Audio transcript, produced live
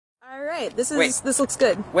right. This looks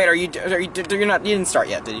good. Wait, you're not, you didn't start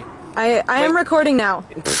yet, did you? I am recording now.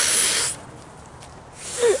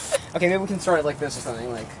 Okay, maybe we can start it like this or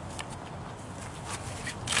something, like...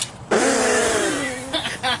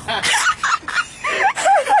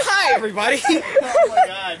 Hi, everybody! Oh my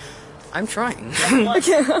god. I'm trying.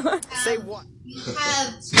 Say what? You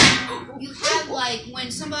have like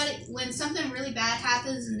when something really bad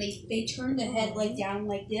happens and they turn the head like down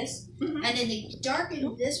like this, and then they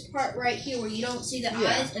darken this part right here where you don't see the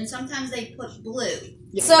eyes, and sometimes they put blue.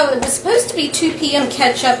 So it was supposed to be 2 p.m.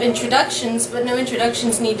 catch-up introductions, but no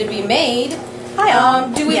introductions need to be made.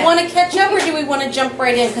 Hi, do we want to catch up or do we want to jump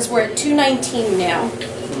right in? Because we're at 2:19 now.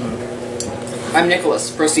 I'm Nicholas.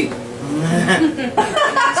 Proceed.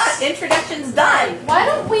 Introduction's done. Why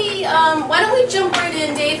don't we jump right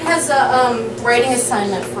in? Dave has a writing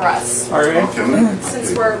assignment for us. All right.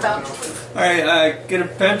 Since we're about to... All right. Get a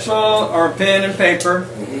pencil or a pen and paper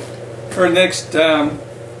for the next 10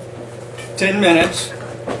 minutes.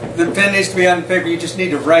 The pen needs to be on the paper. You just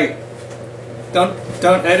need to write. Don't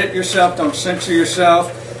edit yourself. Don't censor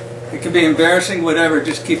yourself. It can be embarrassing. Whatever.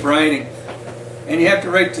 Just keep writing. And you have to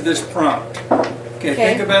write to this prompt. Okay.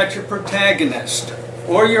 Think about your protagonist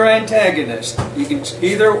or your antagonist. You can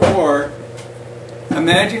either or.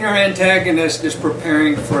 Imagine your antagonist is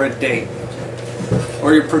preparing for a date,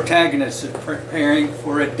 or your protagonist is preparing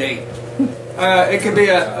for a date. It could be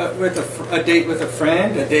a date with a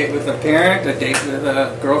friend, a date with a parent, a date with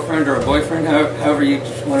a girlfriend or a boyfriend, however you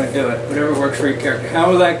just want to do it, whatever works for your character.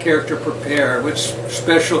 How will that character prepare? What's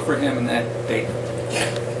special for him in that date?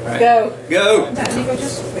 Right. Go. Go. I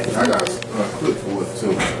got a clip for it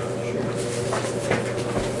too.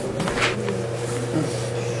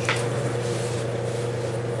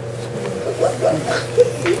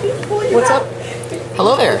 What's up?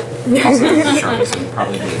 Hello there.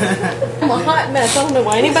 I'm a hot mess. I don't know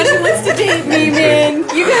why anybody wants to date me, man.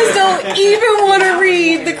 You guys don't even want to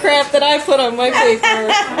read the crap that I put on my paper.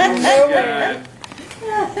 No way.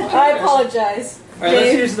 I apologize. All right,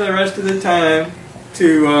 let's use the rest of the time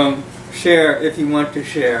to share if you want to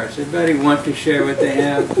share. Does anybody want to share what they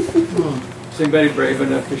have? Is anybody brave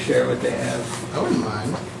enough to share what they have? I wouldn't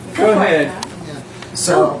mind. Go ahead.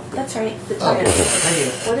 So, that's right. The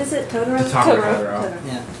Totoro. What is it? Totoro? Totoro.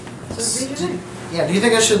 Yeah. So, do you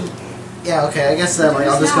think I should... Yeah, okay, I guess that, like,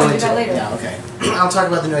 I'll just go into... Yeah, okay. I'll talk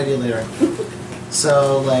about the new idea later.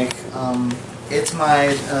 So, like, it's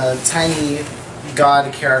my tiny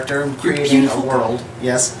god character creating a world.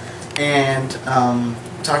 Yes. And,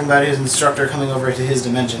 talking about his instructor coming over to his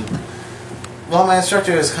dimension. Well, my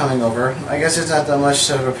instructor is coming over. I guess there's not that much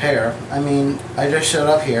to prepare. I mean, I just showed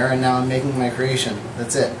up here, and now I'm making my creation.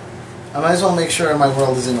 That's it. I might as well make sure my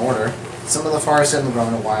world is in order. Some of the forests haven't grown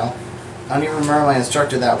in a while. I don't even remember my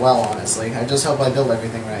instructor that well, honestly. I just hope I build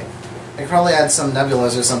everything right. I could probably add some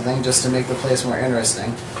nebulas or something, just to make the place more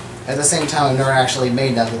interesting. At the same time, I've never actually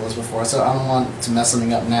made nebulas before, so I don't want to mess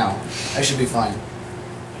something up now. I should be fine.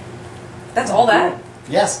 That's all that?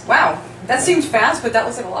 Yes. Wow. That seems fast, but that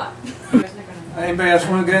looks like a lot. Anybody else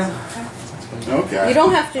want to go? Okay. You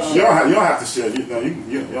don't have to share. You don't have to share. You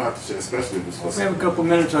don't have to share, especially if it's If we have a couple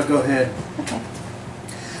minutes, I'll go ahead.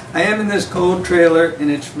 I am in this cold trailer, and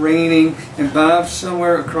it's raining, and Bob's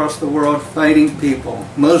somewhere across the world fighting people,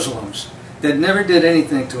 Muslims, that never did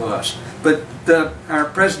anything to us. But our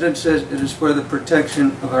president says it is for the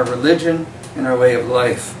protection of our religion and our way of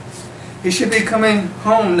life. He should be coming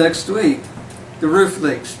home next week. The roof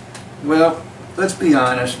leaks. Well, let's be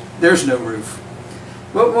honest, there's no roof.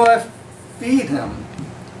 What will I feed him?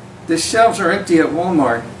 The shelves are empty at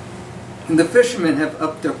Walmart, and the fishermen have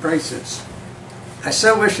upped their prices. I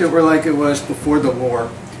so wish it were like it was before the war,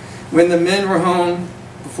 when the men were home,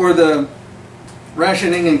 before the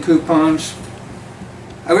rationing and coupons.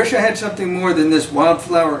 I wish I had something more than this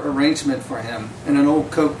wildflower arrangement for him and an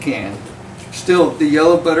old Coke can. Still, the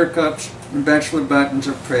yellow buttercups and bachelor buttons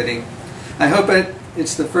are pretty. I hope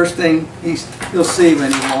it's the first thing he'll see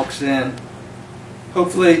when he walks in.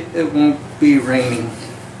 Hopefully it won't be raining.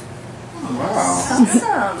 Wow.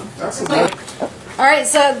 Awesome. That's a good... Alright,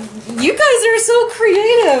 so you guys are so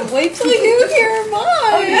creative. Wait till you hear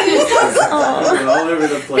mine. All over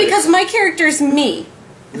the place. Because my character's me.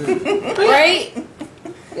 Right?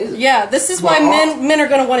 Yeah, this is why men are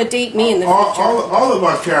going to want to date me in the future. All of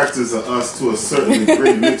our characters are us to a certain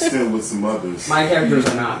degree, mixed in with some others. My characters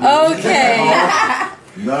are not. Okay.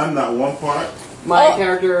 None, not one part. My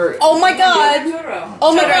character... Oh my god.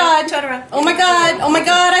 Oh my god. Totoro. Oh my god. Oh my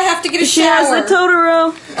god, I have to get a She shower. has the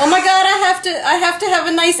Totoro. Oh my god, I have to have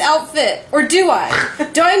a nice outfit. Or do I?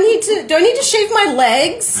 Do I need to shave my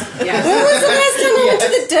legs? Yes. When was the last time I went to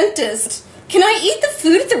the dentist? Can I eat the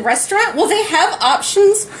food at the restaurant? Will they have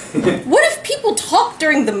options? What if people talk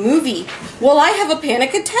during the movie? Will I have a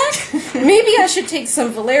panic attack? Maybe I should take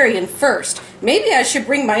some valerian first. Maybe I should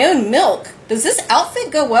bring my own milk. Does this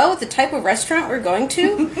outfit go well with the type of restaurant we're going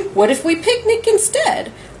to? What if we picnic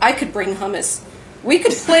instead? I could bring hummus. We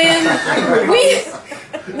could plan...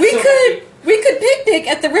 We could picnic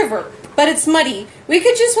at the river, but it's muddy. We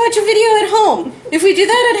could just watch a video at home. If we do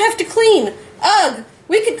that, I'd have to clean. Ugh,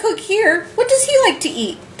 we could cook here. What does he like to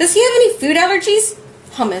eat? Does he have any food allergies?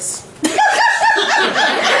 Hummus.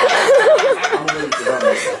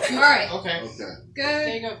 Alright. Okay. Go.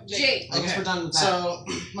 There you go. Jake. I guess we're done with that. So,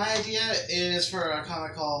 my idea is for a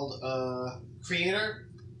comic called Creator.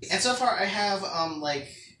 And so far I have, like,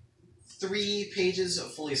 3 pages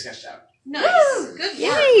fully sketched out. Nice. Woo! Good work.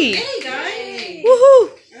 Yay! Hey, guys.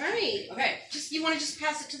 Woohoo! Alright. Okay. You want to just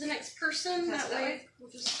pass it to the next person? Pass That it way we'll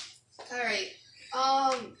just... Alright.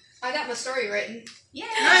 I got my story written. Yeah.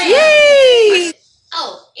 Yay!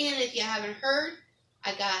 Oh, and if you haven't heard,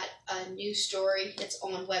 I got a new story that's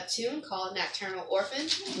on Webtoon called Nocturnal Orphan.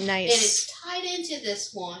 And Nice. it's tied into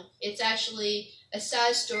this one. It's actually a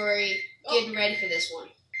side story getting ready for this one.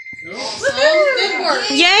 Awesome. Good work.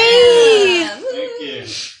 Yay! Thank you.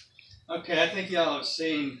 Okay, I think y'all have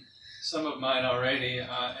seen some of mine already.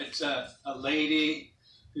 It's a lady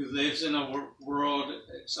who lives in a world,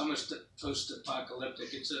 it's almost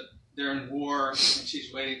post-apocalyptic. They're in war, and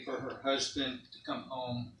she's waiting for her husband to come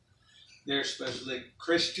home. They're supposedly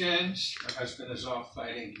Christians. Her husband is off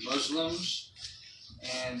fighting Muslims,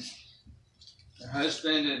 and her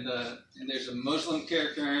husband and there's a Muslim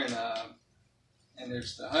character and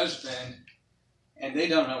there's the husband, and they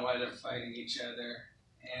don't know why they're fighting each other,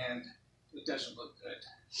 and it doesn't look good.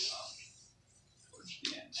 Towards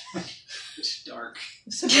the end, it's dark.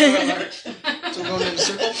 So we're going in a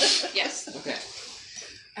circle? Yes. Okay.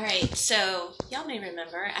 All right. So y'all may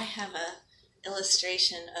remember I have a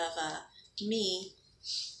illustration of me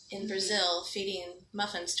in Brazil feeding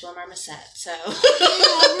muffins to a marmoset. So,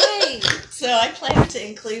 so I plan to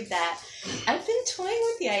include that. I've been toying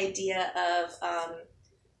with the idea of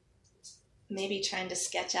maybe trying to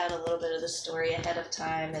sketch out a little bit of the story ahead of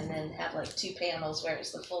time, and then have like 2 panels where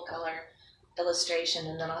it's the full color illustration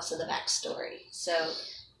and then also the backstory. So,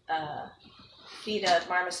 feed a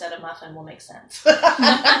marmoset a muffin will make sense.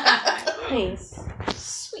 Nice.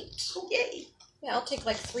 Sweet. Yay. Yeah, I'll take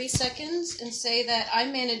like 3 seconds and say that I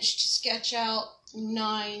managed to sketch out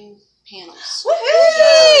 9 panels.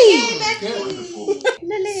 Woohoo!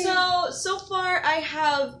 So far I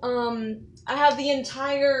have the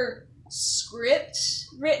entire script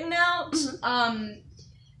written out.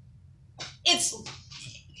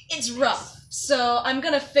 It's rough, so I'm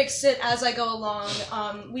gonna fix it as I go along.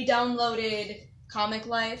 We downloaded Comic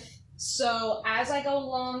Life, so as I go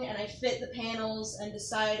along and I fit the panels and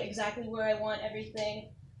decide exactly where I want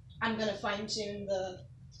everything, I'm gonna fine tune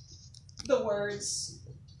the words.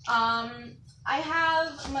 I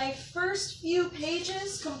have my first few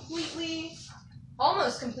pages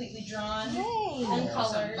almost completely drawn and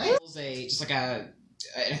colored. Just like an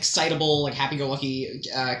excitable, like happy-go-lucky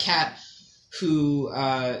cat who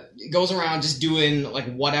goes around just doing like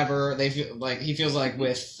whatever they feel like. He feels like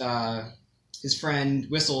with his friend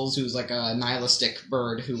Whistles, who's like a nihilistic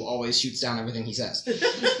bird who always shoots down everything he says,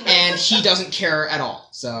 and he doesn't care at all.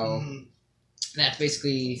 So that's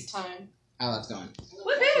basically how that's going.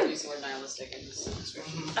 Use the word nihilistic in this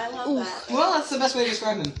description. I love that. Well, that's the best way to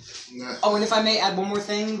describe him. Oh, and if I may add one more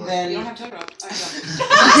thing, then You don't have to talk about.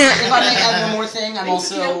 if I may add one more thing, I'm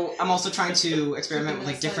also trying to experiment with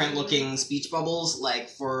like different looking speech bubbles. Like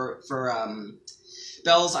for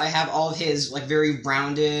Bells, I have all of his like very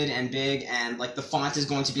rounded and big, and like the font is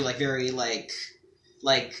going to be like very like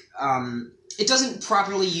it doesn't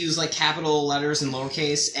properly use like capital letters and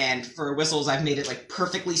lowercase, and for Whistles I've made it like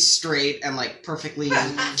perfectly straight and like perfectly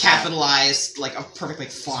capitalized, like a perfect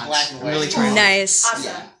like font. I'm really trying. Nice. Awesome.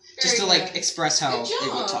 Yeah. Just to like express how they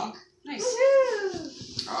would talk. Nice.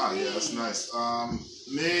 Ah, yeah, that's nice.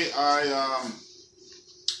 Me,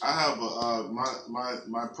 I have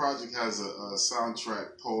my project has a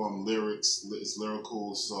soundtrack poem lyrics. It's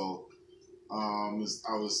lyrical, so I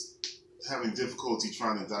was having difficulty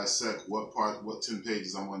trying to dissect what 10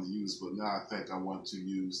 pages I wanted to use, but now I think I want to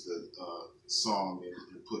use the song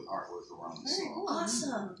and put artwork around the song.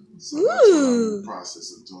 Awesome. So that's what I'm in the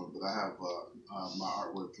process of doing, but I have my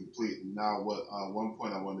artwork complete. And now one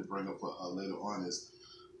point I wanted to bring up later on is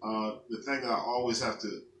the thing that I always have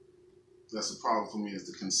to, that's a problem for me, is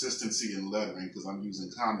the consistency in lettering, because I'm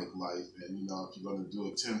using Comic Life, and you know, if you're going to do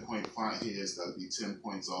a 10-point font here, it's got to be 10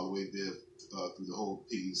 points all the way there through the whole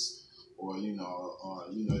piece. or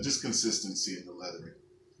just consistency in the lettering.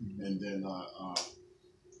 And then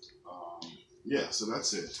so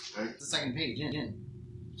that's it. Right? The second page.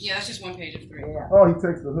 Yeah, that's just one page of 3. Oh, he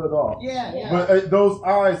takes the hood off. Yeah. But those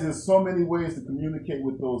eyes, there's so many ways to communicate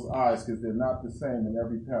with those eyes because they're not the same in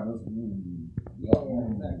every panel.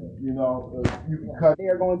 Exactly. You know, you can cut. They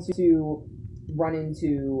are going to run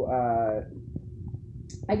into.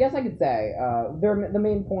 I guess I could say the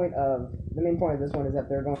main point of this one is that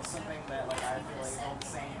they're going.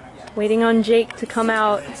 Waiting on Jake to come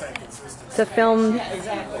out to film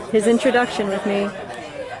his introduction with me.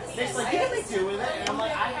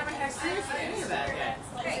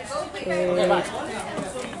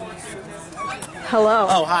 Hello.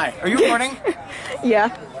 Oh, hi. Are you recording? Yeah.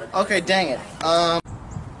 Okay, dang it.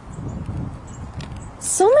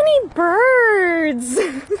 So many birds.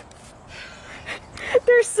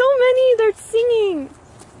 There's so many. They're singing.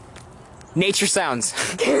 Nature sounds.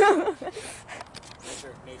 Nature.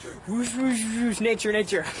 Whoosh, whoosh, whoosh.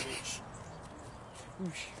 Nature.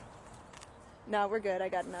 No, we're good. I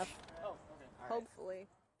got enough. Hopefully.